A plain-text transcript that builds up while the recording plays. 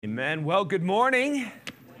Amen. Well, good morning.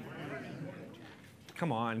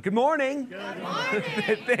 Come on. Good morning. Good morning.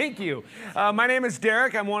 Thank you. My name is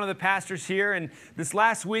Derek. I'm one of the pastors here. And this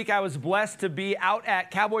last week, I was blessed to be out at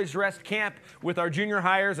Cowboys Rest Camp with our junior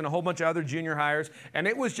hires and a whole bunch of other junior hires. And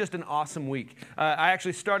it was just an awesome week. I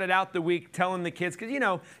actually started out the week telling the kids,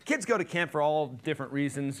 because, kids go to camp for all different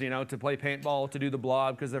reasons, to play paintball, to do the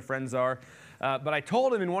blog, because their friends are. But I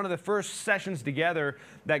told them in one of the first sessions together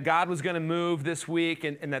that God was going to move this week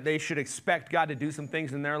and that they should expect God to do some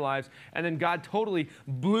things in their lives. And then God totally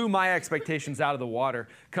blew my expectations out of the water.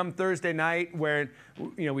 Come Thursday night where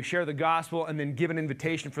we share the gospel and then give an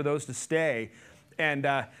invitation for those to stay. And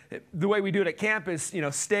the way we do it at camp is,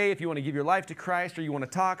 stay if you want to give your life to Christ or you want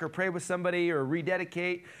to talk or pray with somebody or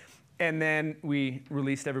rededicate. And then we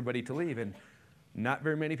released everybody to leave. And not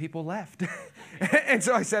very many people left. And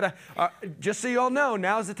so I said, just so you all know,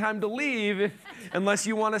 now's the time to leave unless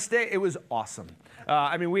you want to stay. It was awesome.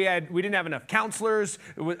 We didn't have enough counselors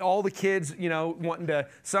with all the kids, wanting to,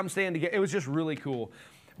 some staying together. It was just really cool.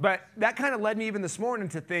 But that kind of led me even this morning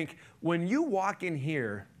to think, when you walk in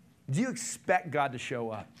here, do you expect God to show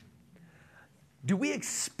up? Do we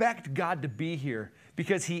expect God to be here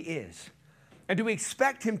because He is? And do we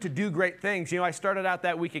expect Him to do great things? I started out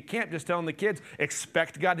that week at camp just telling the kids,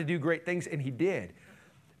 expect God to do great things, and He did.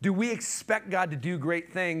 Do we expect God to do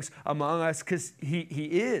great things among us? Because He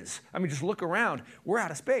is. Just look around. We're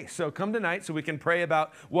out of space. So come tonight so we can pray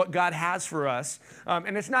about what God has for us.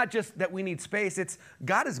 And it's not just that we need space. It's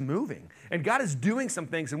God is moving. And God is doing some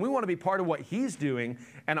things, and we want to be part of what He's doing.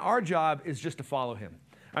 And our job is just to follow Him.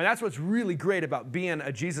 That's what's really great about being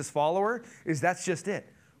a Jesus follower, is that's just it.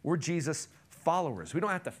 We're Jesus followers. We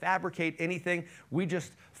don't have to fabricate anything. We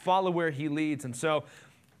just follow where He leads. And so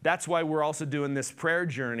that's why we're also doing this prayer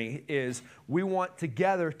journey, is we want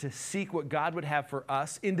together to seek what God would have for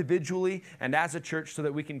us individually and as a church so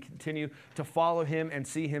that we can continue to follow Him and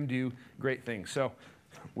see Him do great things. So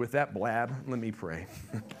with that blab, let me pray.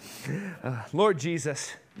 Lord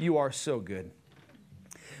Jesus, You are so good.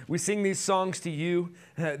 We sing these songs to You.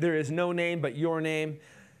 There is no name but Your name.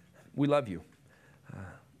 We love You.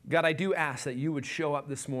 God, I do ask that You would show up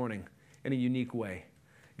this morning in a unique way.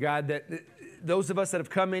 God, that those of us that have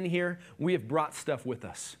come in here, we have brought stuff with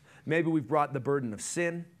us. Maybe we've brought the burden of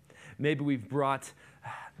sin. Maybe we've brought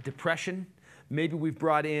depression. Maybe we've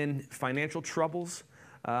brought in financial troubles.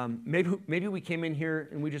 Maybe we came in here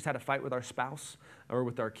and we just had a fight with our spouse or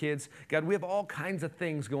with our kids. God, we have all kinds of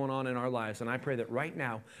things going on in our lives, and I pray that right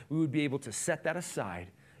now we would be able to set that aside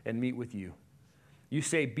and meet with You. You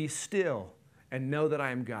say, be still and know that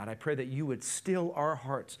I am God. I pray that You would still our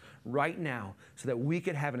hearts right now so that we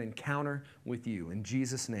could have an encounter with You. In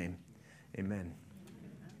Jesus' name, amen.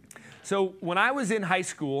 So when I was in high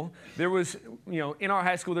school, there was, in our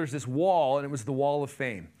high school, there's this wall, and it was the Wall of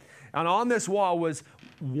Fame. And on this wall was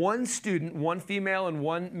one student, one female and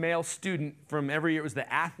one male student from every year. It was the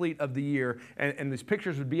athlete of the year, and these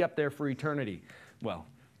pictures would be up there for eternity. Well,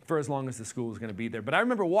 for as long as the school was going to be there. But I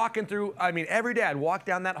remember walking through, every day I'd walk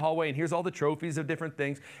down that hallway, and here's all the trophies of different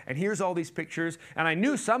things, and here's all these pictures. And I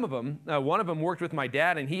knew some of them. One of them worked with my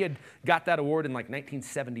dad, and he had got that award in like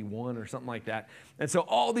 1971 or something like that. And so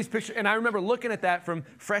all these pictures, and I remember looking at that from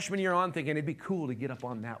freshman year on thinking it'd be cool to get up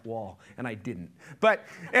on that wall, and I didn't. But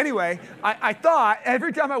anyway, I thought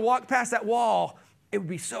every time I walked past that wall, it would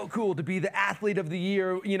be so cool to be the athlete of the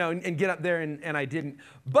year, and get up there, and I didn't.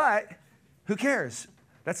 But who cares?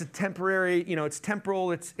 That's a temporary, it's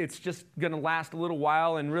temporal, it's just going to last a little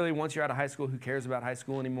while, and really once you're out of high school, who cares about high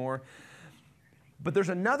school anymore? But there's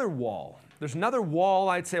another wall. There's another wall,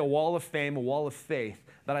 I'd say a wall of fame, a wall of faith,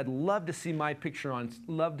 that I'd love to see my picture on,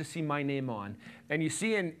 love to see my name on. And you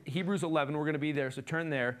see in Hebrews 11, we're going to be there, so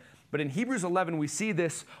turn there. But in Hebrews 11, we see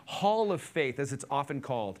this hall of faith, as it's often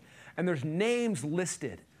called. And there's names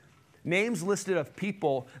listed of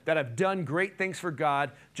people that have done great things for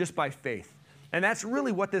God just by faith. And that's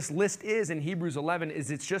really what this list is in Hebrews 11, is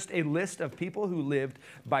it's just a list of people who lived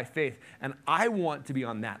by faith. And I want to be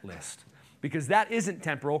on that list because that isn't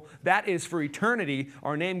temporal. That is for eternity.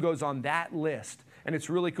 Our name goes on that list. And it's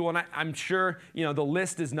really cool. And I'm sure, the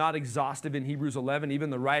list is not exhaustive in Hebrews 11.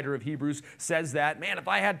 Even the writer of Hebrews says that. Man, if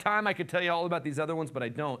I had time, I could tell you all about these other ones, but I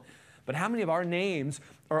don't. But how many of our names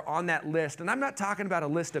are on that list? And I'm not talking about a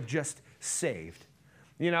list of just saved.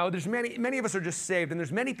 There's many of us are just saved, and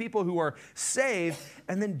there's many people who are saved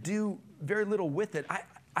and then do very little with it.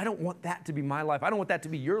 I don't want that to be my life. I don't want that to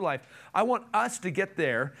be your life. I want us to get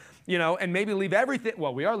there, and maybe leave everything.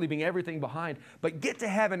 Well, we are leaving everything behind, but get to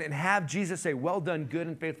heaven and have Jesus say, well done, good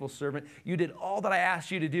and faithful servant. You did all that I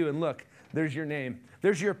asked you to do, and look, there's your name.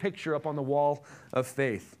 There's your picture up on the wall of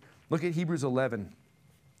faith. Look at Hebrews 11.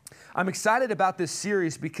 I'm excited about this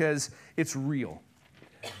series because it's real.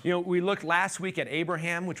 You know, we looked last week at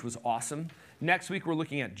Abraham, which was awesome. Next week, we're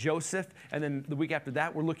looking at Joseph. And then the week after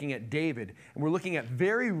that, we're looking at David. And we're looking at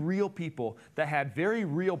very real people that had very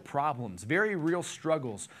real problems, very real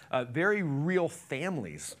struggles, very real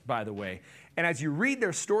families, by the way. And as you read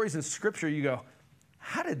their stories in Scripture, you go,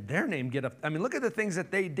 how did their name get up? I mean, look at the things that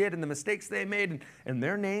they did and the mistakes they made, and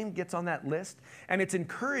their name gets on that list. And it's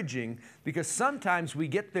encouraging because sometimes we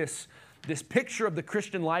get this picture of the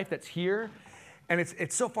Christian life that's here, and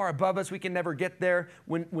it's so far above us we can never get there,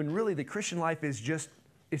 when really the Christian life is just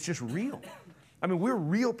real. I mean, we're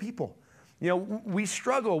real people. You know, we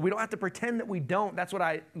struggle. We don't have to pretend that we don't. That's what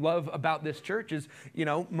I love about this church is, you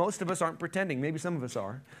know, most of us aren't pretending. Maybe some of us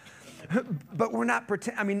are. But we're not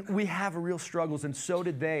pretending. I mean, we have real struggles, and so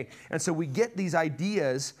did they. And so we get these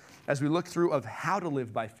ideas as we look through of how to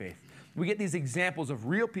live by faith. We get these examples of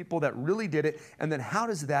real people that really did it, and then how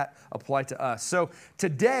does that apply to us? So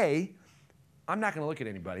today, I'm not going to look at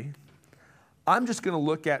anybody. I'm just going to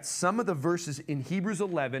look at some of the verses in Hebrews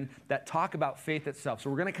 11 that talk about faith itself. So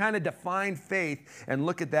we're going to kind of define faith and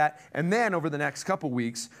look at that. And then over the next couple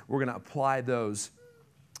weeks, we're going to apply those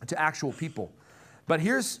to actual people. But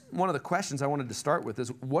here's one of the questions I wanted to start with is,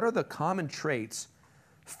 what are the common traits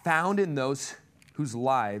found in those whose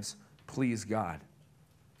lives please God?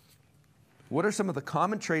 What are some of the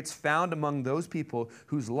common traits found among those people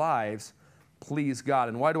whose lives please God?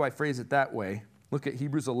 And why do I phrase it that way? Look at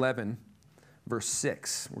Hebrews 11, verse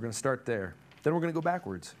 6. We're going to start there. Then we're going to go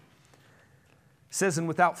backwards. It says, and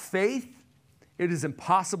without faith, it is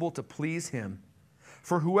impossible to please him.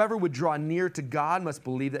 For whoever would draw near to God must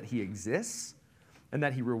believe that he exists and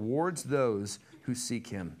that he rewards those who seek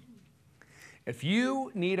him. If you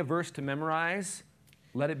need a verse to memorize,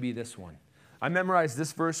 let it be this one. I memorized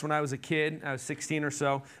this verse when I was a kid. I was 16 or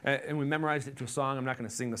so, and we memorized it to a song. I'm not going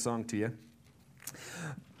to sing the song to you.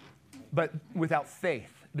 But without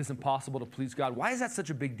faith, it is impossible to please God. Why is that such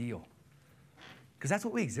a big deal? Because that's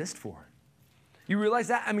what we exist for. You realize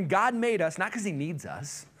that? I mean, God made us not because he needs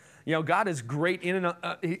us. You know, God is great in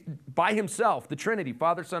and by himself. The Trinity,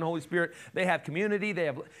 Father, Son, Holy Spirit, they have community.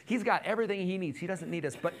 He's got everything he needs. He doesn't need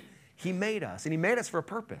us, but he made us, and he made us for a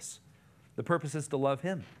purpose. The purpose is to love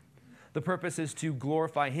him. The purpose is to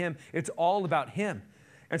glorify him. It's all about him.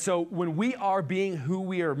 And so when we are being who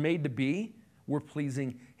we are made to be, we're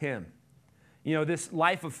pleasing him. You know, this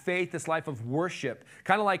life of faith, this life of worship,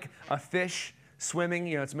 kind of like a fish swimming,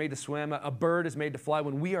 you know, it's made to swim. A bird is made to fly.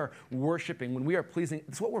 When we are worshiping, when we are pleasing,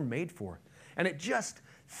 it's what we're made for. And it just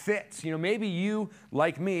fits. You know, maybe you,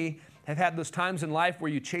 like me, have had those times in life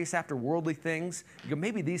where you chase after worldly things. You go,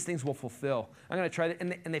 maybe these things will fulfill. I'm going to try that.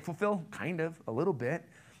 And they fulfill kind of a little bit,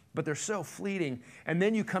 but they're so fleeting. And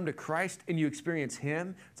then you come to Christ and you experience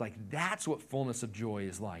him. It's like, that's what fullness of joy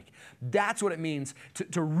is like. That's what it means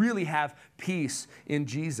to really have peace in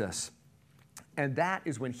Jesus. And that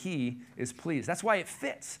is when he is pleased. That's why it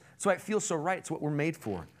fits. That's why it feels so right. It's what we're made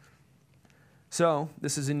for. So,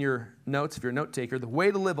 this is in your notes if you're a note taker. The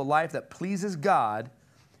way to live a life that pleases God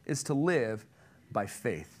is to live by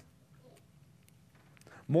faith.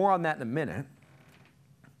 More on that in a minute.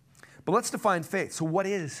 But let's define faith. So what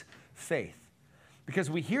is faith? Because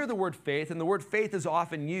we hear the word faith, and the word faith is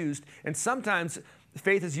often used, and sometimes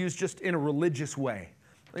faith is used just in a religious way.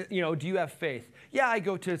 You know, do you have faith? Yeah, I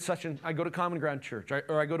go to Common Ground Church,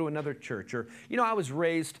 or I go to another church, or, you know, I was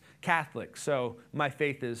raised Catholic, so my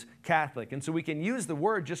faith is Catholic. And so we can use the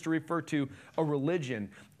word just to refer to a religion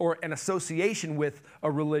or an association with a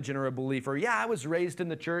religion or a belief. Or, yeah, I was raised in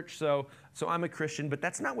the church, so I'm a Christian. But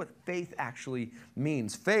that's not what faith actually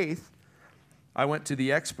means. Faith, I went to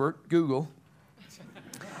the expert, Google,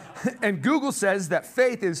 and Google says that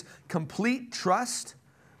faith is complete trust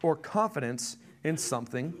or confidence in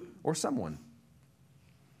something or someone.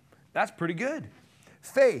 That's pretty good.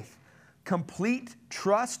 Faith, complete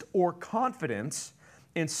trust or confidence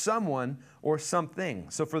in someone or something.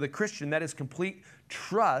 So for the Christian, that is complete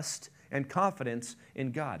trust and confidence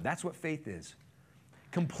in God. That's what faith is.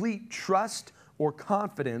 Complete trust or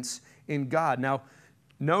confidence in God. Now,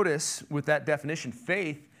 notice with that definition,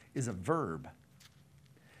 faith is a verb.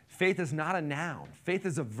 Faith is not a noun. Faith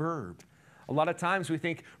is a verb. A lot of times we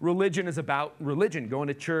think religion is about religion, going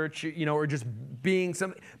to church, you know, or just being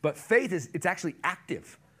something. But faith it's actually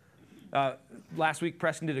active. Last week,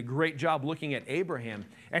 Preston did a great job looking at Abraham,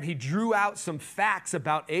 and he drew out some facts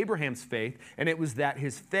about Abraham's faith, and it was that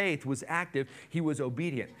his faith was active. He was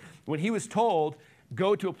obedient. When he was told,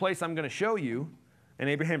 go to a place I'm going to show you, and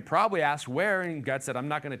Abraham probably asked where, and God said, I'm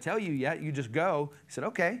not going to tell you yet. You just go. He said,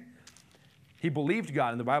 okay. He believed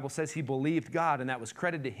God, and the Bible says he believed God, and that was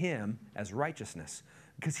credited to him as righteousness.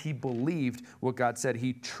 because he believed what God said.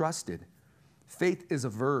 He trusted. Faith is a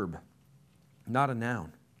verb, not a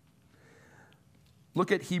noun.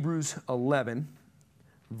 Look at Hebrews 11,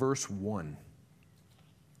 verse 1.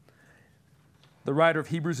 The writer of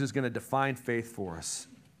Hebrews is going to define faith for us.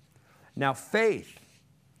 Now, faith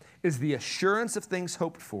is the assurance of things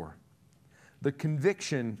hoped for, the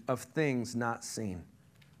conviction of things not seen.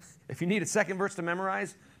 If you need a second verse to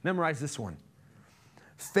memorize this one.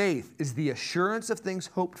 Faith is the assurance of things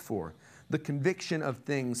hoped for, the conviction of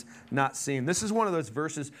things not seen. This is one of those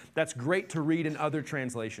verses that's great to read in other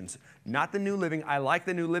translations. Not the New Living. I like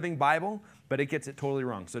the New Living Bible, but it gets it totally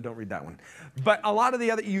wrong, so don't read that one. But a lot of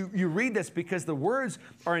the other, you read this because the words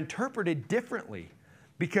are interpreted differently,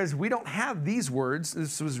 because we don't have these words.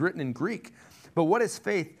 This was written in Greek. But what is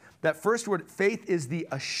faith? That first word, faith, is the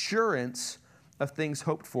assurance of things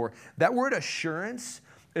hoped for. That word assurance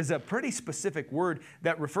is a pretty specific word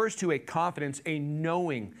that refers to a confidence, a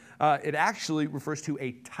knowing. It actually refers to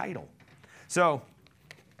a title. So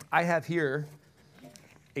I have here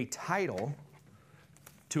a title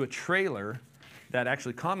to a trailer that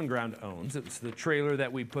actually Common Ground owns. It's the trailer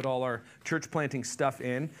that we put all our church planting stuff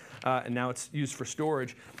in, and now it's used for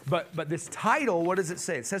storage. But this title, what does it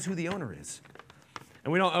say? It says who the owner is.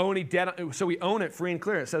 And we don't owe any debt, so we own it free and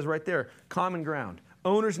clear. It says right there, Common Ground.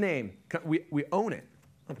 Owner's name, we own it.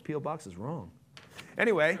 Oh, the P.O. box is wrong.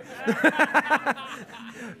 Anyway,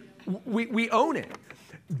 we own it.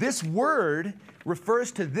 This word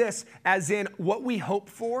refers to this as in what we hope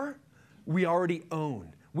for, we already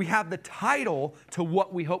own. We have the title to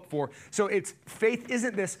what we hope for. So faith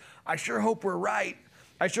isn't this, I sure hope we're right.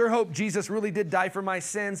 I sure hope Jesus really did die for my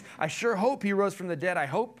sins. I sure hope he rose from the dead. I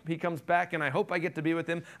hope he comes back, and I hope I get to be with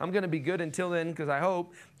him. I'm going to be good until then because I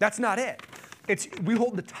hope. That's not it. We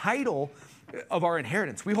hold the title of our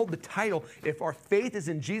inheritance. We hold the title. If our faith is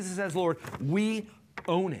in Jesus as Lord, we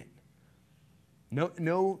own it.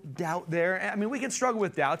 No doubt there. I mean, we can struggle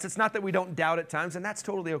with doubts. It's not that we don't doubt at times, and that's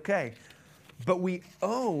totally okay. But we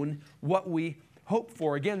own what we hope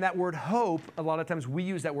for. Again, that word hope, a lot of times we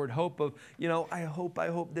use that word hope of, I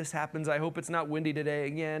hope this happens. I hope it's not windy today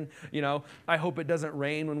again. I hope it doesn't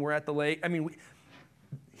rain when we're at the lake. I mean,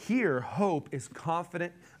 here, hope is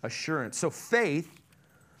confident assurance. So faith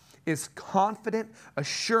is confident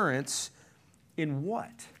assurance in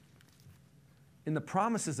what? In the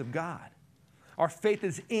promises of God. Our faith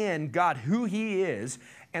is in God, who he is,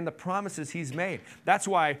 and the promises he's made. That's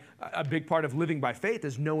why a big part of living by faith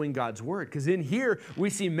is knowing God's word, because in here we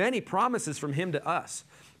see many promises from him to us.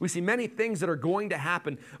 We see many things that are going to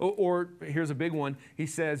happen. Or here's a big one. He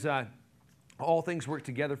says, all things work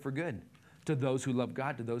together for good to those who love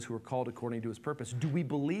God, to those who are called according to his purpose. Do we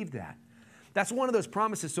believe that? That's one of those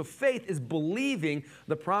promises. So faith is believing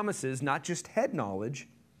the promises, not just head knowledge,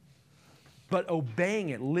 but obeying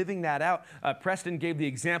it, living that out. Preston gave the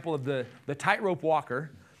example of the tightrope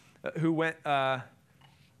walker who went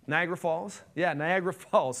Niagara Falls? Yeah, Niagara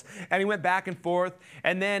Falls. And he went back and forth.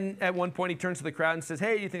 And then at one point he turns to the crowd and says,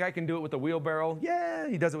 hey, do you think I can do it with a wheelbarrow? Yeah,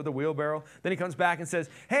 he does it with a wheelbarrow. Then he comes back and says,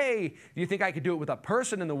 hey, do you think I could do it with a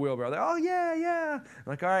person in the wheelbarrow? They're, oh, yeah. I'm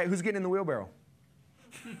like, all right, who's getting in the wheelbarrow?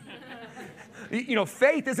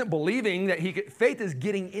 Faith isn't believing that faith is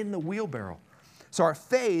getting in the wheelbarrow. So our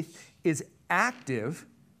faith is active.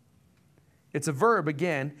 It's a verb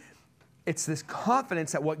again. It's this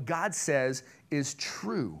confidence that what God says is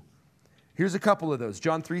true. Here's a couple of those.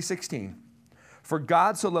 John 3:16. For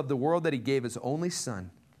God so loved the world that he gave his only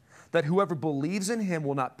son, that whoever believes in him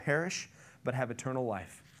will not perish, but have eternal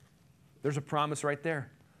life. There's a promise right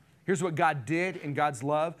there. Here's what God did in God's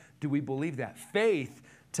love. Do we believe that? Faith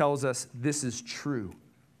tells us this is true.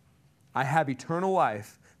 I have eternal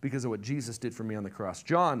life because of what Jesus did for me on the cross.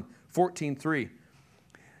 John 14:3.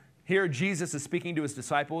 Here Jesus is speaking to his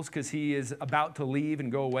disciples because he is about to leave and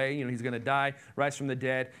go away. He's going to die, rise from the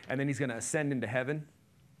dead, and then he's going to ascend into heaven.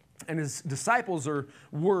 And his disciples are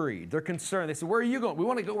worried. They're concerned. They say, where are you going? We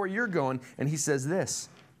want to go where you're going. And he says this,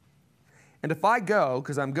 and if I go,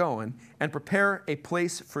 because I'm going, and prepare a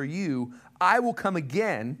place for you, I will come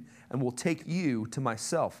again and will take you to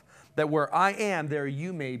myself, that where I am, there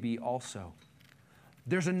you may be also.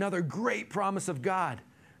 There's another great promise of God.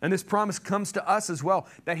 And this promise comes to us as well,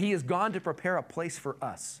 that he has gone to prepare a place for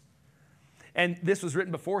us. And this was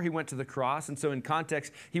written before he went to the cross. And so in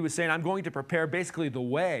context, he was saying, I'm going to prepare basically the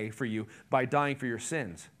way for you by dying for your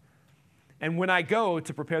sins. And when I go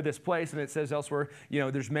to prepare this place, and it says elsewhere,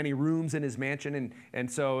 there's many rooms in his mansion. And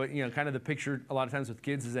so, kind of the picture a lot of times with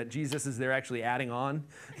kids is that Jesus is there actually adding on.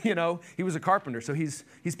 He was a carpenter. So he's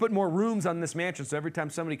put more rooms on this mansion. So every time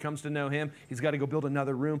somebody comes to know him, he's got to go build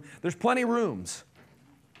another room. There's plenty of rooms.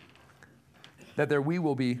 that there we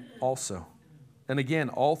will be also. And again,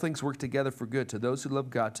 all things work together for good to those who love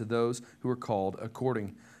God, to those who are called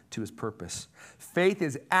according to his purpose. Faith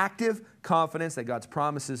is active confidence that God's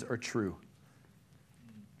promises are true.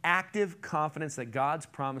 Active confidence that God's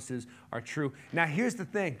promises are true. Now, here's the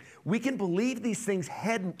thing. We can believe these things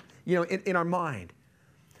in our mind.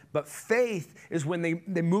 But faith is when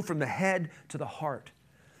they move from the head to the heart.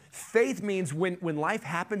 Faith means when life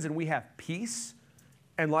happens and we have peace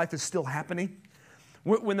and life is still happening,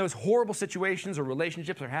 when those horrible situations or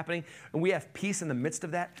relationships are happening and we have peace in the midst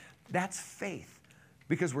of that, that's faith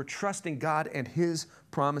because we're trusting God and his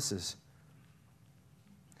promises.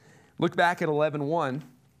 Look back at 11:1.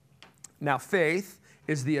 Now, faith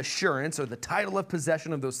is the assurance or the title of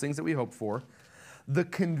possession of those things that we hope for, the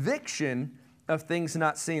conviction of things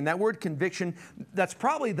not seen. That word conviction, that's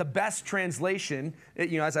probably the best translation,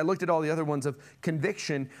 as I looked at all the other ones of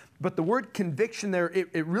conviction, but the word conviction there,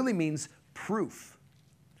 it really means proof.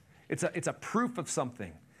 It's a proof of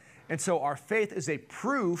something. And so our faith is a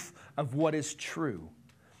proof of what is true.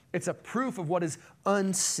 It's a proof of what is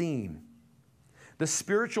unseen. The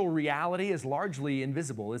spiritual reality is largely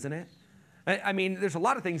invisible, isn't it? I mean, there's a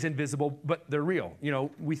lot of things invisible, but they're real.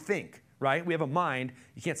 We think, right? We have a mind.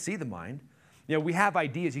 You can't see the mind. We have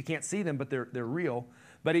ideas. You can't see them, but they're real.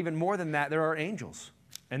 But even more than that, there are angels,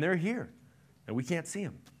 and they're here, and we can't see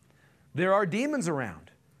them. There are demons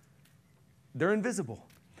around. They're invisible.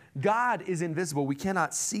 God is invisible. We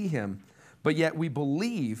cannot see him, but yet we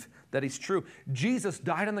believe that he's true. Jesus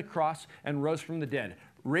died on the cross and rose from the dead.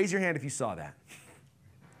 Raise your hand if you saw that.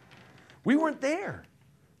 We weren't there.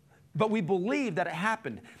 But we believe that it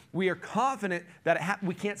happened. We are confident that it happened.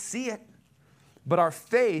 We can't see it, but our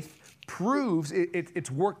faith proves it's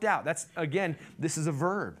worked out. This is a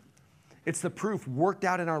verb. It's the proof worked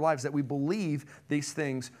out in our lives that we believe these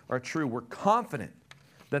things are true. We're confident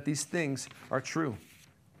that these things are true.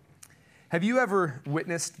 Have you ever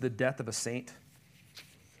witnessed the death of a saint?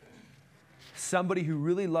 Somebody who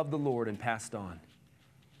really loved the Lord and passed on.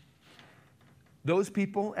 Those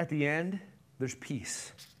people, at the end, there's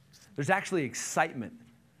peace. There's actually excitement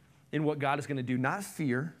in what God is going to do, not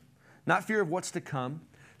fear of what's to come.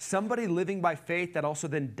 Somebody living by faith that also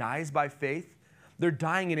then dies by faith, they're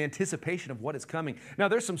dying in anticipation of what is coming. Now,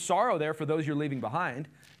 there's some sorrow there for those you're leaving behind,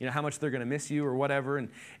 how much they're going to miss you or whatever, and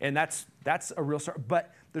that's a real sorrow.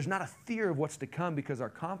 But there's not a fear of what's to come because our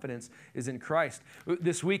confidence is in Christ.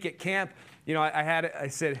 This week at camp, I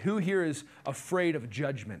said, who here is afraid of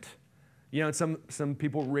judgment? And some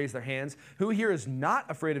people raise their hands. Who here is not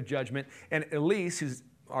afraid of judgment? And Elise, who's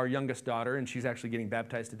our youngest daughter, and she's actually getting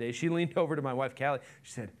baptized today, she leaned over to my wife, Callie.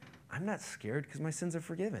 She said, I'm not scared because my sins are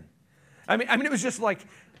forgiven. I mean, it was just like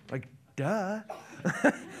duh.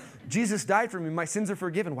 Jesus died for me. My sins are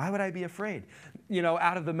forgiven. Why would I be afraid?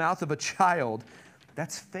 Out of the mouth of a child,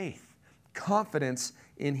 that's faith, confidence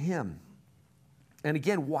in him. And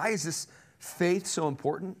again, why is this faith so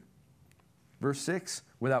important? Verse 6,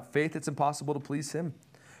 without faith it's impossible to please him.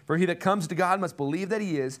 For he that comes to God must believe that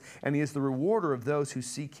he is, and he is the rewarder of those who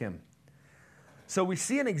seek him. So we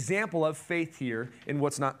see an example of faith here in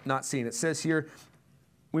what's not seen. It says here,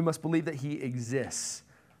 we must believe that he exists.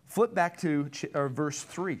 Flip back to verse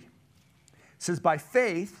 3. It says, by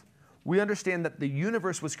faith we understand that the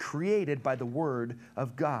universe was created by the word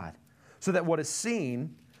of God, so that what is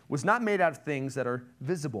seen was not made out of things that are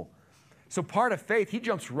visible. So part of faith, he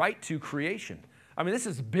jumps right to creation. I mean, this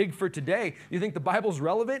is big for today. You think the Bible's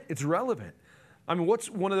relevant? It's relevant. I mean, what's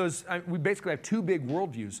one of those? We basically have two big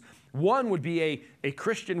worldviews. One would be a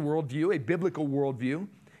Christian worldview, a biblical worldview,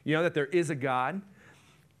 that there is a God.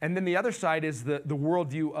 And then the other side is the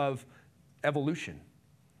worldview of evolution.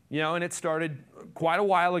 And it started quite a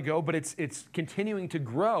while ago, but it's continuing to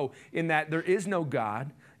grow in that there is no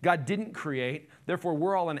God. God didn't create, therefore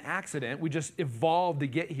we're all an accident. We just evolved to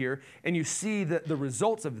get here, and you see the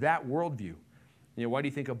results of that worldview. Why do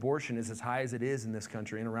you think abortion is as high as it is in this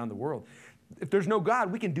country and around the world? If there's no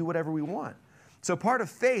God, we can do whatever we want. So part of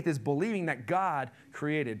faith is believing that God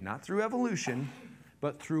created, not through evolution,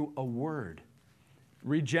 but through a word.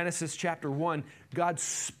 Read Genesis chapter 1. God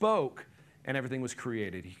spoke, and everything was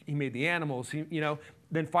created. He made the animals,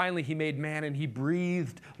 then finally he made man, and he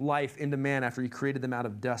breathed life into man after he created them out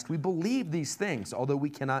of dust. We believe these things, although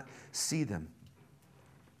we cannot see them.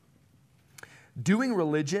 Doing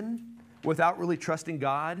religion without really trusting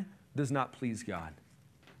God does not please God.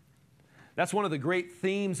 That's one of the great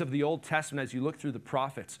themes of the Old Testament as you look through the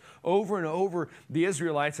prophets. Over and over, the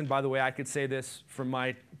Israelites, and by the way, I could say this from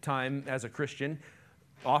my time as a Christian,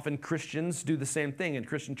 often Christians do the same thing, and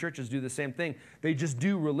Christian churches do the same thing. They just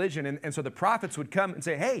do religion. And so the prophets would come and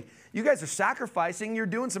say, hey, you guys are sacrificing, you're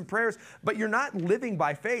doing some prayers, but you're not living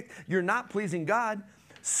by faith. You're not pleasing God.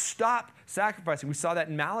 Stop sacrificing. We saw that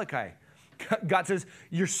in Malachi. God says,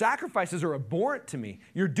 your sacrifices are abhorrent to me.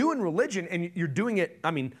 You're doing religion, and you're doing it,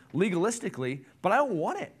 legalistically, but I don't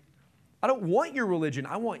want it. I don't want your religion.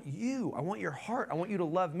 I want you. I want your heart. I want you to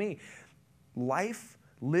love me. Life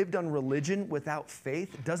lived on religion without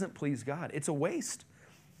faith doesn't please God. It's a waste.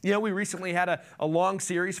 You know, we recently had a long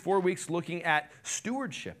series, 4 weeks, looking at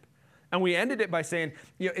stewardship. And we ended it by saying,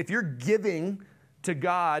 you know, if you're giving to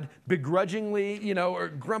God begrudgingly, you know, or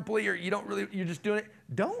grumpily, or you're just doing it,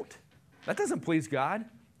 don't. That doesn't please God.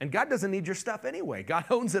 And God doesn't need your stuff anyway. God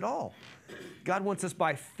owns it all. God wants us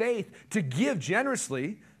by faith to give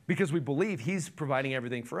generously because we believe He's providing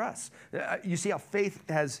everything for us. You see how faith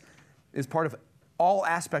is part of all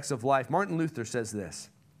aspects of life. Martin Luther says this: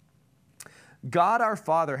 God our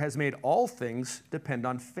Father has made all things depend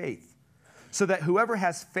on faith, so that whoever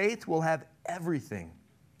has faith will have everything.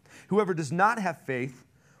 Whoever does not have faith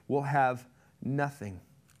will have nothing.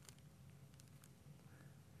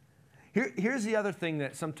 Here's the other thing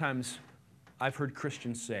that sometimes I've heard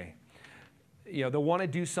Christians say. You know, they'll want to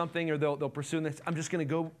do something, or they'll pursue this. I'm just going to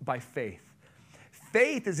go by faith.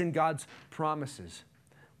 Faith is in God's promises,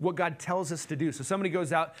 what God tells us to do. So somebody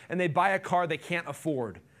goes out and they buy a car they can't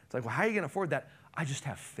afford. It's like, well, how are you going to afford that? I just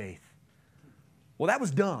have faith. Well, that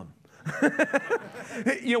was dumb.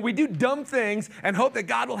 You know, we do dumb things and hope that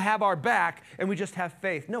God will have our back, and we just have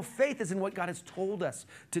faith. No, faith is in what God has told us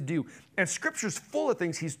to do. And Scripture's full of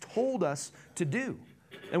things He's told us to do.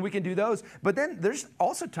 And we can do those. But then there's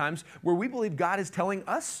also times where we believe God is telling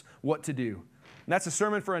us what to do. And that's a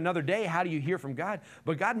sermon for another day. How do you hear from God?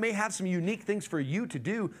 But God may have some unique things for you to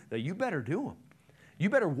do that you better do them. You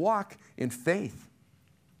better walk in faith.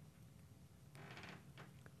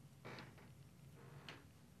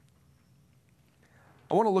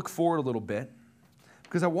 I want to look forward a little bit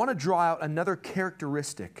because I want to draw out another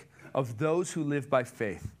characteristic of those who live by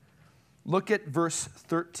faith. Look at verse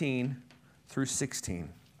 13 through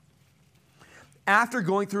 16. After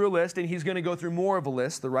going through a list, and he's going to go through more of a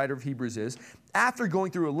list, the writer of Hebrews is, after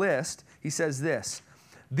going through a list, he says this: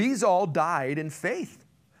 these all died in faith,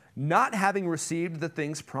 not having received the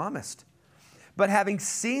things promised, but having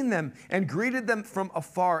seen them and greeted them from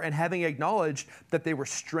afar, and having acknowledged that they were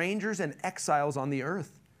strangers and exiles on the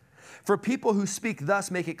earth. For people who speak thus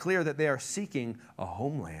make it clear that they are seeking a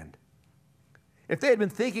homeland. If they had been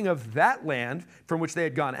thinking of that land from which they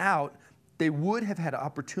had gone out, they would have had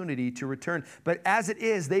opportunity to return. But as it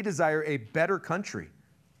is, they desire a better country,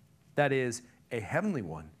 that is, a heavenly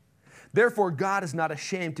one. Therefore, God is not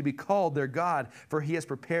ashamed to be called their God, for He has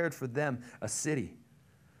prepared for them a city.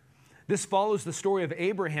 This follows the story of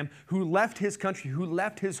Abraham, who left his country, who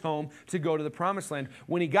left his home to go to the Promised Land.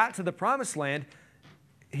 When he got to the Promised Land,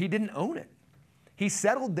 he didn't own it. He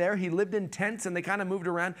settled there. He lived in tents, and they kind of moved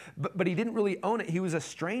around, but he didn't really own it. He was a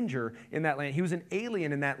stranger in that land. He was an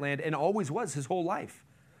alien in that land, and always was his whole life.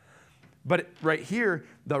 But right here,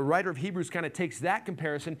 the writer of Hebrews kind of takes that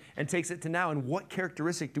comparison and takes it to now. And what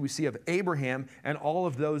characteristic do we see of Abraham and all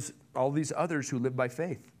these others who live by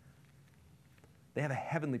faith? They have a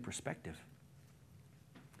heavenly perspective.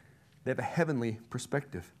 They have a heavenly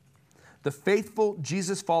perspective. The faithful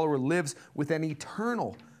Jesus follower lives with an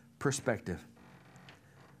eternal perspective,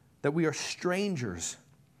 that we are strangers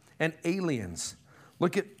and aliens.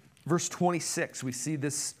 Look at verse 26. We see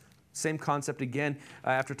this same concept again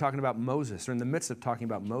after talking about Moses, or in the midst of talking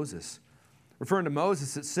about Moses. Referring to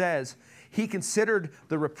Moses, it says, he considered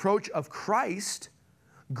the reproach of Christ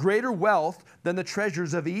greater wealth than the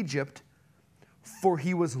treasures of Egypt, for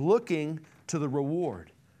he was looking to the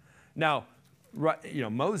reward. Now,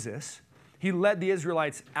 Moses, he led the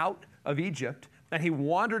Israelites out of Egypt, and he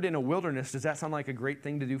wandered in a wilderness. Does that sound like a great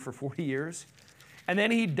thing to do for 40 years? And then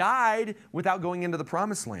he died without going into the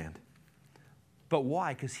Promised Land. But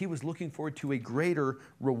why? Because he was looking forward to a greater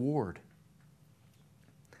reward.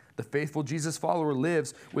 The faithful Jesus follower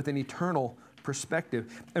lives with an eternal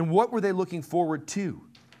perspective. And what were they looking forward to?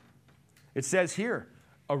 It says here,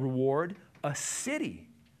 a reward, a city.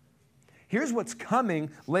 Here's what's coming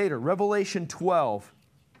later, Revelation 21.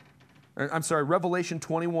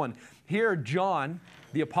 Here, John,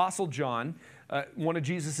 the Apostle John, one of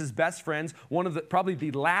Jesus' best friends, probably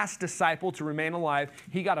the last disciple to remain alive,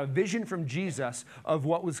 he got a vision from Jesus of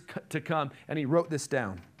what was to come, and he wrote this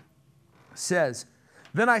down. It says,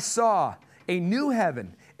 then I saw a new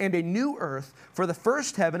heaven and a new earth, for the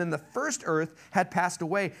first heaven and the first earth had passed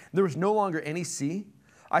away. There was no longer any sea.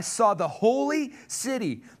 I saw the holy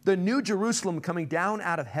city, the new Jerusalem, coming down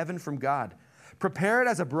out of heaven from God, prepared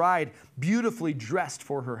as a bride, beautifully dressed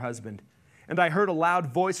for her husband. And I heard a loud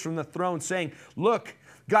voice from the throne saying, "Look,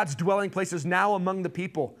 God's dwelling place is now among the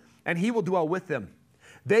people, and he will dwell with them.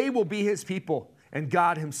 They will be his people, and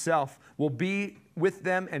God himself will be with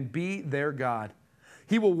them and be their God.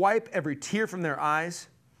 He will wipe every tear from their eyes.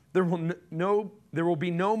 There will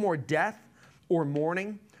be no more death or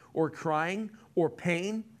mourning or crying or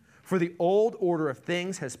pain, for the old order of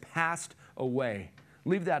things has passed away."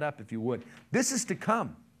 Leave that up if you would. This is to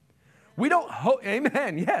come. We don't hope,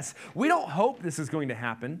 amen, yes. We don't hope this is going to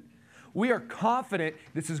happen. We are confident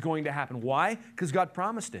this is going to happen. Why? Because God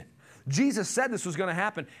promised it. Jesus said this was going to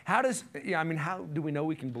happen. How do we know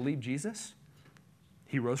we can believe Jesus?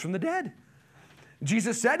 He rose from the dead.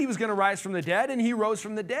 Jesus said he was going to rise from the dead, and he rose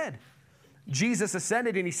from the dead. Jesus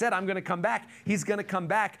ascended, and he said, "I'm going to come back." He's going to come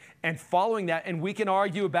back, and following that, and we can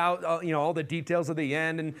argue about all the details of the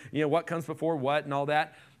end and what comes before what and all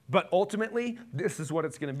that. But ultimately, this is what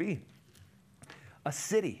it's going to be. A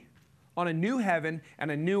city on a new heaven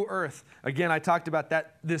and a new earth. Again, I talked about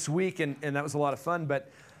that this week, and that was a lot of fun.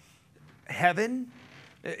 But heaven,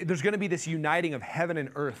 there's going to be this uniting of heaven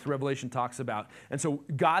and earth, Revelation talks about. And so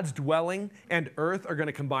God's dwelling and earth are going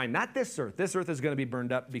to combine. Not this earth. This earth is going to be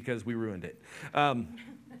burned up because we ruined it.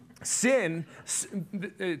 Sin,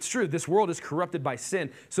 it's true, this world is corrupted by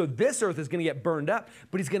sin. So this earth is going to get burned up,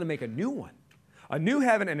 but he's going to make a new one. A new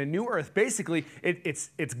heaven and a new earth. Basically,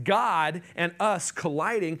 it's God and us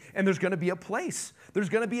colliding, and there's going to be a place. There's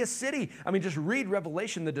going to be a city. I mean, just read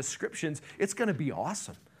Revelation, the descriptions. It's going to be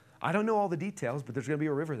awesome. I don't know all the details, but there's going to be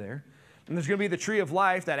a river there. And there's going to be the tree of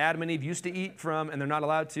life that Adam and Eve used to eat from, and they're not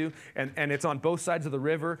allowed to. And it's on both sides of the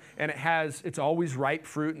river, and it's always ripe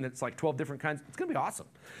fruit, and it's like 12 different kinds. It's going to be awesome.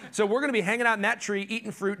 So we're going to be hanging out in that tree,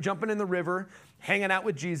 eating fruit, jumping in the river, hanging out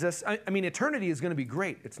with Jesus. I mean, eternity is going to be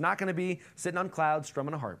great. It's not going to be sitting on clouds,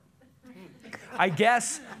 strumming a harp. I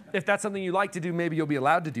guess if that's something you like to do, maybe you'll be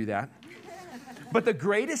allowed to do that. But the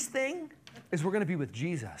greatest thing is we're going to be with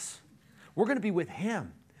Jesus. We're going to be with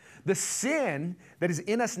him. The sin that is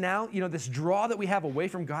in us now, this draw that we have away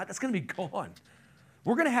from God, that's going to be gone.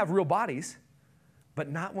 We're going to have real bodies,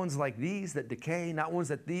 but not ones like these that decay, not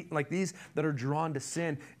ones like these that are drawn to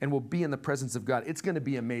sin and will be in the presence of God. It's going to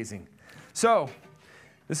be amazing. So,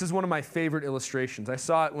 this is one of my favorite illustrations. I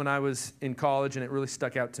saw it when I was in college, and it really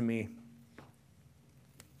stuck out to me.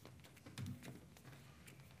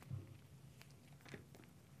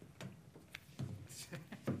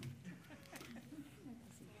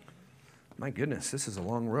 My goodness, this is a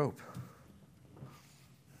long rope.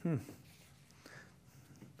 Would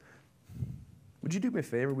you do me a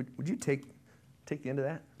favor? Would you take the end of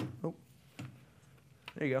that? Oh,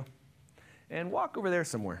 there you go. And walk over there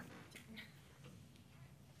somewhere.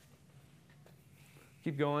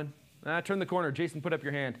 Keep going. Turn the corner. Jason, put up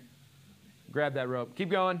your hand. Grab that rope. Keep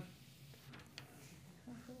going.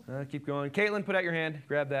 Keep going. Caitlin, put out your hand.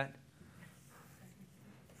 Grab that.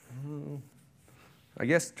 I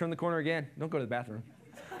guess turn the corner again. Don't go to the bathroom.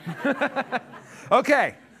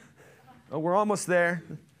 Okay. Oh, we're almost there.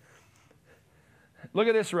 Look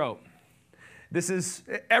at this rope.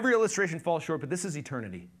 Every illustration falls short, but this is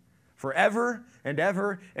eternity. Forever and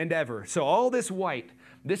ever and ever. So all this white,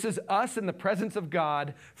 this is us in the presence of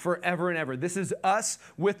God forever and ever. This is us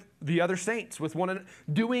with the other saints, with one another,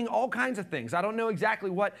 doing all kinds of things. I don't know exactly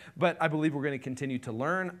what, but I believe we're going to continue to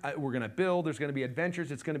learn. We're going to build. There's going to be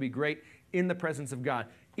adventures. It's going to be great in the presence of God.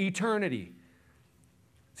 Eternity.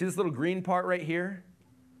 See this little green part right here?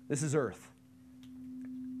 This is earth.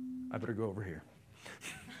 I better go over here.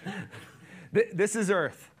 This is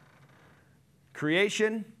earth.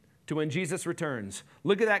 Creation to when Jesus returns.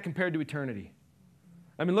 Look at that compared to eternity.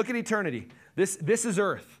 I mean, look at eternity. This is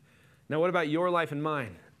earth. Now, what about your life and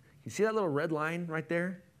mine? You see that little red line right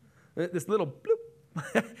there? This little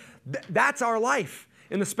bloop. That's our life.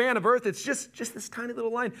 In the span of earth, it's just this tiny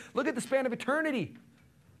little line. Look at the span of eternity.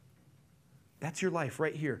 That's your life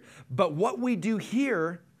right here. But what we do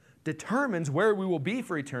here determines where we will be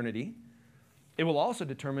for eternity. It will also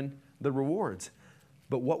determine the rewards.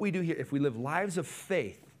 But what we do here, if we live lives of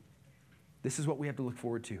faith, this is what we have to look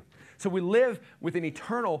forward to. So we live with an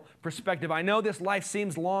eternal perspective. I know this life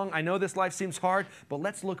seems long. I know this life seems hard. But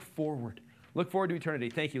let's look forward. Look forward to eternity.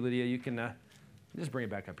 Thank you, Lydia. You can just bring it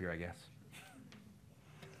back up here, I guess.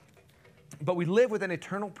 But we live with an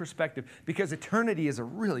eternal perspective because eternity is a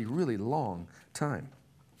really, really long time.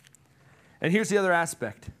 And here's the other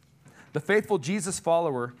aspect. The faithful Jesus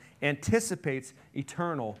follower anticipates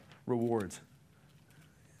eternal rewards.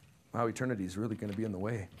 Wow, eternity is really going to be in the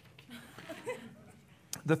way.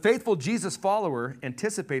 The faithful Jesus follower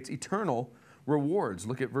anticipates eternal rewards.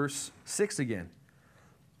 Look at verse 6 again.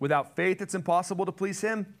 Without faith, it's impossible to please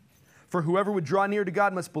him. For whoever would draw near to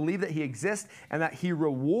God must believe that he exists and that he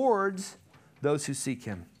rewards those who seek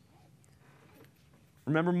him.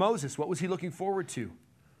 Remember Moses, what was he looking forward to?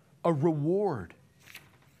 A reward.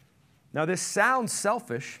 Now this sounds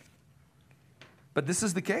selfish, but this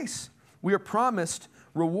is the case. We are promised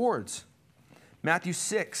rewards. Matthew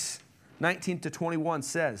 6:19-21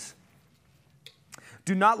 says,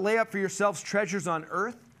 "Do not lay up for yourselves treasures on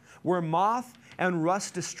earth, where moth and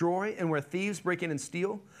rust destroy and where thieves break in and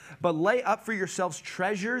steal, but lay up for yourselves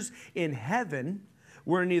treasures in heaven,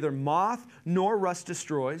 where neither moth nor rust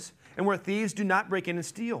destroys, and where thieves do not break in and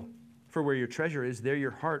steal. For where your treasure is, there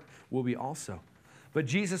your heart will be also." But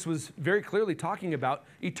Jesus was very clearly talking about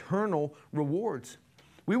eternal rewards.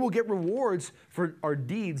 We will get rewards for our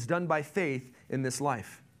deeds done by faith in this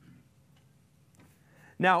life.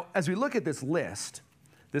 Now, as we look at this list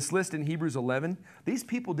in Hebrews 11, these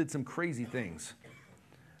people did some crazy things.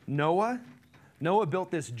 Noah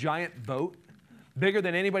built this giant boat, bigger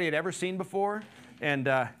than anybody had ever seen before, and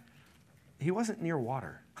he wasn't near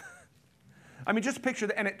water. I mean, just picture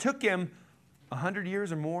that. And it took him 100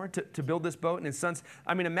 years or more to build this boat, and his sons.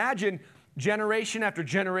 I mean, imagine generation after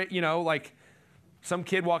generation, like some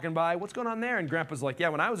kid walking by, "What's going on there?" And grandpa's like, "Yeah,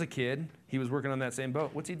 when I was a kid, he was working on that same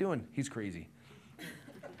boat. What's he doing? He's crazy."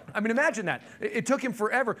 I mean, imagine that. It took him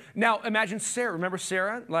forever. Now, imagine Sarah. Remember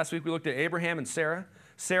Sarah? Last week we looked at Abraham and Sarah.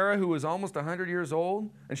 Sarah, who was almost 100 years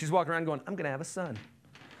old, and she's walking around going, "I'm going to have a son."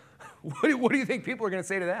 What do you think people are going to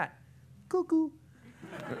say to that? Cuckoo.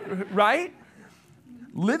 Right?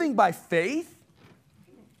 Living by faith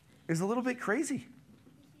is a little bit crazy.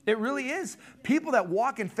 It really is. People that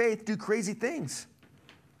walk in faith do crazy things.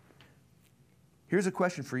 Here's a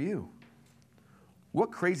question for you.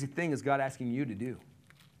 What crazy thing is God asking you to do?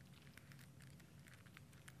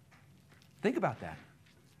 Think about that.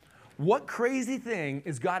 What crazy thing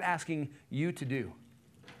is God asking you to do?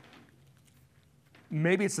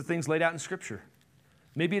 Maybe it's the things laid out in Scripture.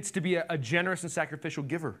 Maybe it's to be a generous and sacrificial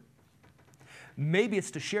giver. Maybe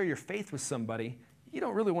it's to share your faith with somebody you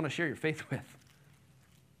don't really want to share your faith with.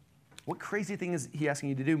 What crazy thing is he asking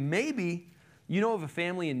you to do? Maybe you know of a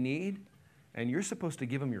family in need and you're supposed to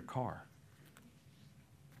give them your car.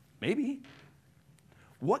 Maybe.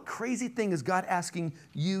 What crazy thing is God asking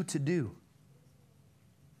you to do?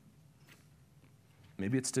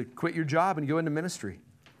 Maybe it's to quit your job and go into ministry.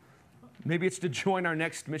 Maybe it's to join our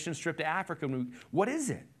next mission trip to Africa. What is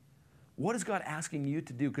it? What is God asking you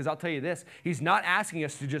to do? Because I'll tell you this, he's not asking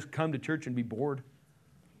us to just come to church and be bored.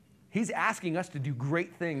 He's asking us to do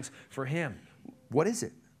great things for him. What is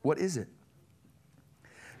it? What is it?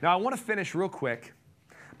 Now, I want to finish real quick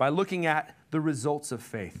by looking at the results of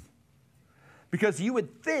faith. Because you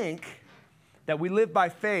would think that we live by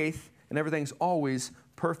faith and everything's always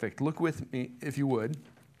perfect. Look with me, if you would,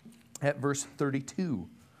 at verse 32.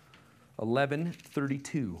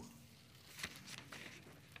 11:32.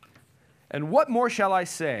 "And what more shall I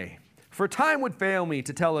say? For time would fail me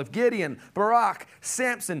to tell of Gideon, Barak,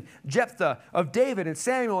 Samson, Jephthah, of David and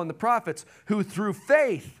Samuel and the prophets, who through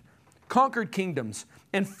faith conquered kingdoms,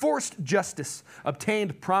 enforced justice,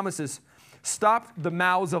 obtained promises, stopped the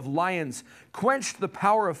mouths of lions, quenched the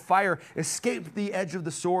power of fire, escaped the edge of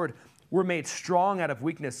the sword, were made strong out of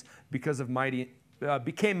weakness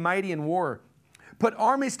became mighty in war, put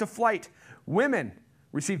armies to flight, women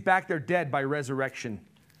received back their dead by resurrection."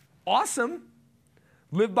 Awesome.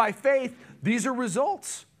 Live by faith. These are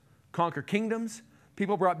results. Conquer kingdoms.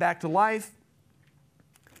 People brought back to life.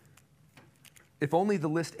 If only the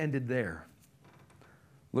list ended there.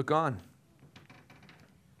 Look on.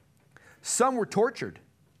 Some were tortured,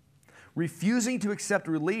 refusing to accept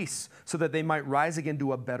release so that they might rise again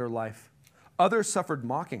to a better life. Others suffered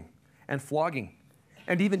mocking and flogging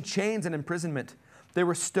and even chains and imprisonment. They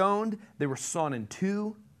were stoned. They were sawn in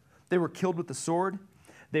two. They were killed with the sword.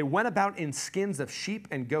 They went about in skins of sheep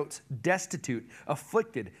and goats, destitute,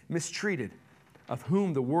 afflicted, mistreated, of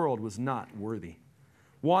whom the world was not worthy,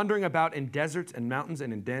 wandering about in deserts and mountains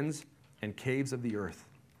and in dens and caves of the earth.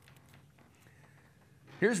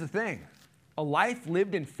 Here's the thing. A life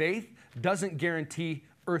lived in faith doesn't guarantee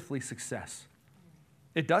earthly success.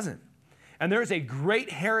 It doesn't. And there's a great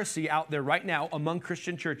heresy out there right now among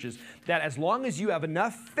Christian churches that as long as you have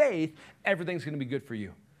enough faith, everything's going to be good for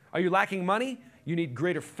you. Are you lacking money? You need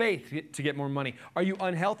greater faith to get more money. Are you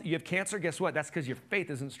unhealthy? You have cancer? Guess what? That's because your faith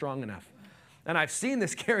isn't strong enough. And I've seen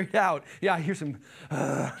this carried out. Yeah, I hear some,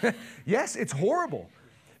 yes, it's horrible.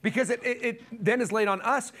 Because it then is laid on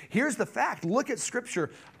us. Here's the fact. Look at Scripture.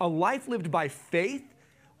 A life lived by faith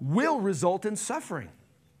will result in suffering.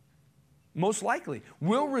 most likely,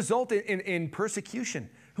 will result in persecution.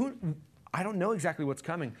 I don't know exactly what's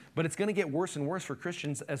coming, but it's going to get worse and worse for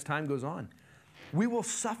Christians as time goes on. We will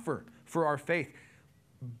suffer for our faith,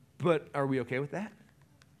 but are we okay with that?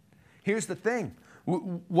 Here's the thing.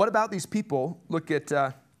 What about these people? Look at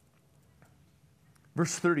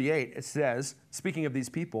verse 38. It says, speaking of these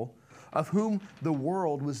people, of whom the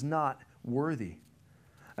world was not worthy.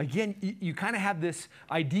 Again, you kind of have this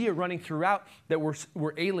idea running throughout that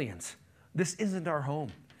we're aliens. This isn't our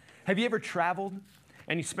home. Have you ever traveled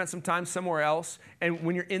and you spent some time somewhere else, and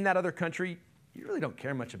when you're in that other country, you really don't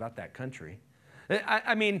care much about that country?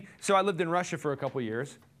 I mean, so I lived in Russia for a couple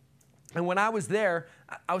years, and when I was there,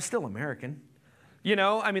 I was still American. You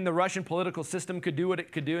know, I mean, the Russian political system could do what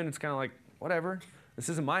it could do, and it's kind of like, whatever, this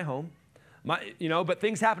isn't my home. But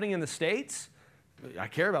things happening in the States, I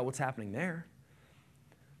care about what's happening there.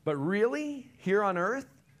 But really, here on earth,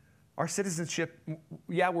 our citizenship,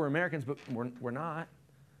 yeah, we're Americans, but we're not.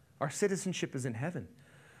 Our citizenship is in heaven.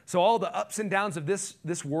 So all the ups and downs of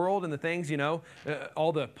this world and the things,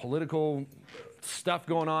 all the political stuff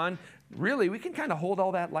going on, really, we can kind of hold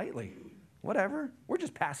all that lightly. Whatever, we're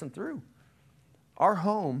just passing through. Our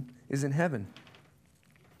home is in heaven.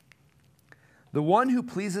 The one who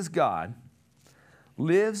pleases God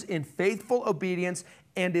lives in faithful obedience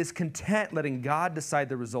and is content letting God decide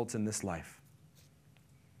the results in this life.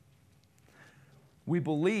 We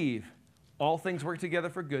believe all things work together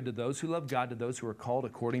for good to those who love God, to those who are called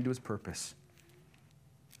according to his purpose.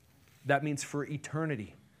 That means for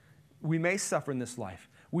eternity. We may suffer in this life.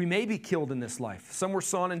 We may be killed in this life. Some were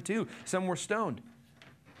sawn in two, some were stoned.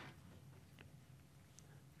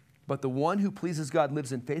 But the one who pleases God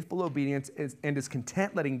lives in faithful obedience and is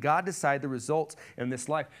content letting God decide the results in this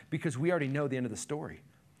life, because we already know the end of the story.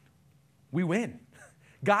 We win.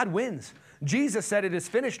 God wins. Jesus said it is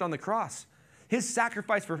finished on the cross. His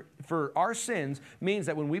sacrifice for our sins means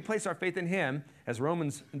that when we place our faith in him, as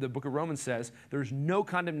the book of Romans says, there's no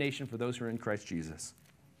condemnation for those who are in Christ Jesus.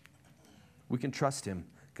 We can trust him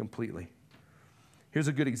completely. Here's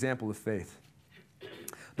a good example of faith.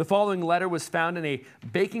 The following letter was found in a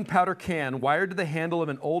baking powder can wired to the handle of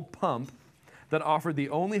an old pump that offered the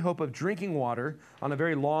only hope of drinking water on a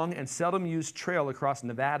very long and seldom used trail across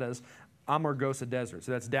Nevada's Amargosa Desert.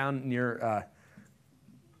 So that's down near,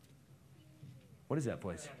 what is that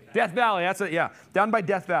place? Death Valley, that's it, yeah. Down by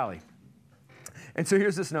Death Valley. And so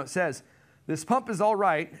here's this note. It says, this pump is all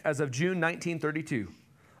right as of June 1932.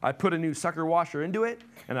 I put a new sucker washer into it,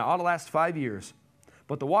 and it ought to last 5 years.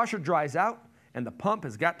 But the washer dries out, and the pump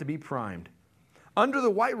has got to be primed. Under the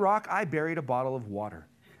white rock, I buried a bottle of water.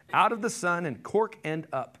 Out of the sun and cork end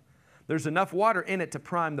up. There's enough water in it to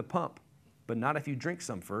prime the pump, but not if you drink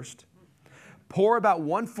some first. Pour about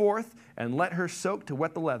 1/4 and let her soak to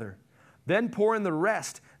wet the leather. Then pour in the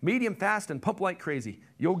rest, medium fast and pump like crazy.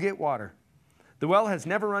 You'll get water. The well has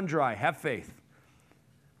never run dry. Have faith.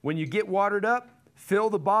 When you get watered up, fill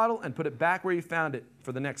the bottle and put it back where you found it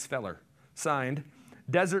for the next feller. Signed,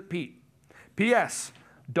 Desert Pete. P.S.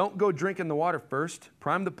 Don't go drinking the water first.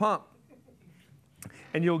 Prime the pump,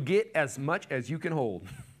 and you'll get as much as you can hold.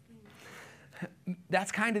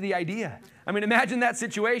 That's kind of the idea. I mean, imagine that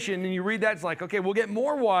situation, and you read that, it's like, okay, we'll get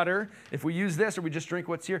more water if we use this or we just drink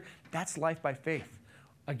what's here. That's life by faith.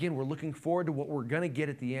 Again, we're looking forward to what we're going to get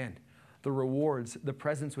at the end, the rewards, the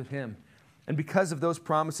presence with him. And because of those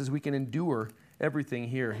promises, we can endure everything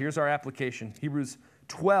here. Here's our application, Hebrews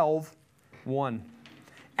 12:1.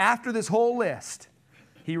 After this whole list,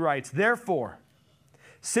 he writes, therefore,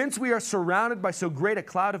 since we are surrounded by so great a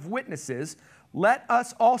cloud of witnesses, let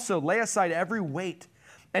us also lay aside every weight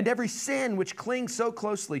and every sin which clings so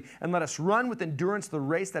closely, and let us run with endurance the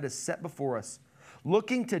race that is set before us,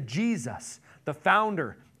 looking to Jesus, the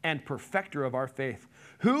founder and perfecter of our faith,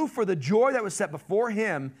 who for the joy that was set before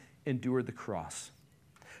him endured the cross,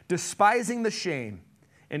 despising the shame,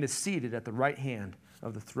 and is seated at the right hand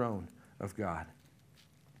of the throne of God.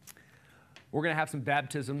 We're going to have some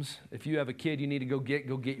baptisms. If you have a kid you need to go get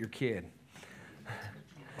your kid.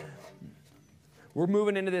 We're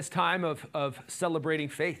moving into this time of celebrating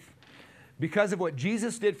faith. Because of what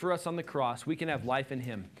Jesus did for us on the cross, we can have life in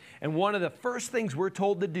him. And one of the first things we're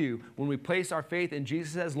told to do when we place our faith in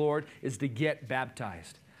Jesus as Lord is to get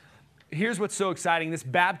baptized. Here's what's so exciting. This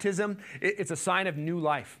baptism, it's a sign of new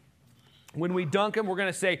life. When we dunk them, we're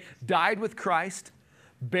going to say, died with Christ,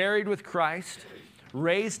 buried with Christ,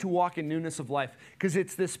 raised to walk in newness of life. Because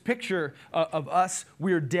it's this picture of us,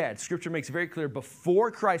 we're dead. Scripture makes it very clear,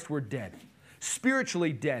 before Christ, we're dead.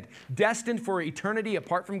 Spiritually dead, destined for eternity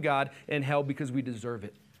apart from God in hell because we deserve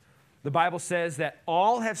it. The Bible says that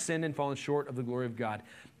all have sinned and fallen short of the glory of God,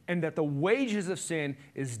 and that the wages of sin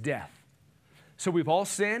is death. So we've all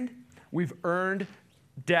sinned. We've earned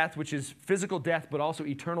death, which is physical death, but also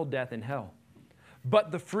eternal death in hell. But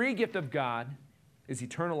the free gift of God is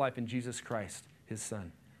eternal life in Jesus Christ, his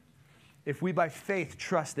Son. If we by faith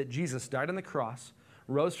trust that Jesus died on the cross,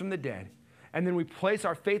 rose from the dead, and then we place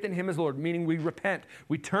our faith in him as Lord, meaning we repent,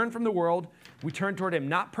 we turn from the world, we turn toward him.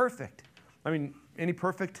 Not perfect. I mean, any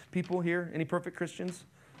perfect people here? Any perfect Christians?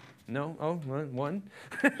 No? Oh, one?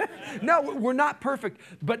 No, we're not perfect,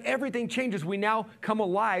 but everything changes. We now come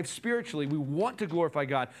alive spiritually. We want to glorify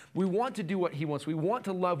God. We want to do what he wants. We want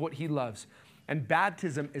to love what he loves. And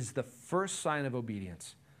baptism is the first sign of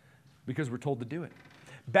obedience because we're told to do it.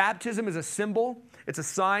 Baptism is a symbol. It's a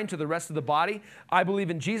sign to the rest of the body. I believe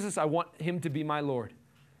in Jesus. I want him to be my Lord.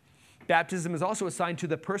 Baptism is also a sign to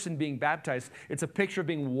the person being baptized. It's a picture of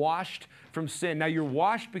being washed from sin. Now, you're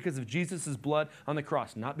washed because of Jesus' blood on the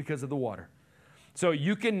cross, not because of the water. So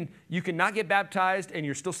you can not get baptized and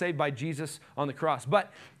you're still saved by Jesus on the cross.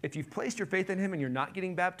 But if you've placed your faith in him and you're not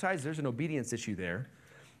getting baptized, there's an obedience issue there.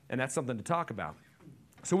 And that's something to talk about.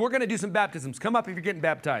 So we're going to do some baptisms. Come up if you're getting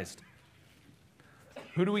baptized.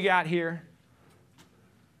 Who do we got here?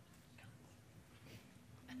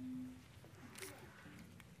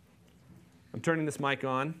 I'm turning this mic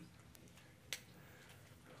on.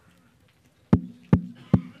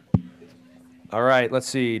 All right, let's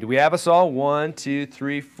see. Do we have us all? 1, 2,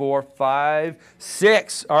 3, 4, 5,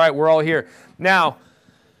 6. All right, we're all here. Now,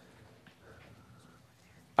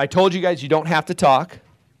 I told you guys you don't have to talk,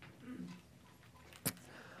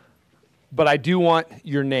 but I do want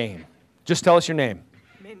your name. Just tell us your name.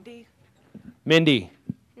 Mindy. Mindy.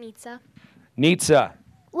 Nitsa. Nitsa.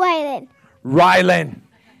 Rylan. Rylan.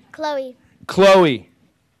 Chloe. Chloe.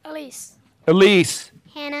 Elise. Elise.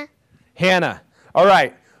 Hannah. Hannah. All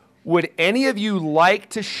right. Would any of you like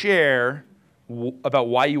to share about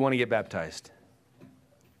why you want to get baptized?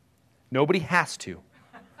 Nobody has to.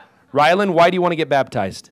 Rylan, why do you want to get baptized?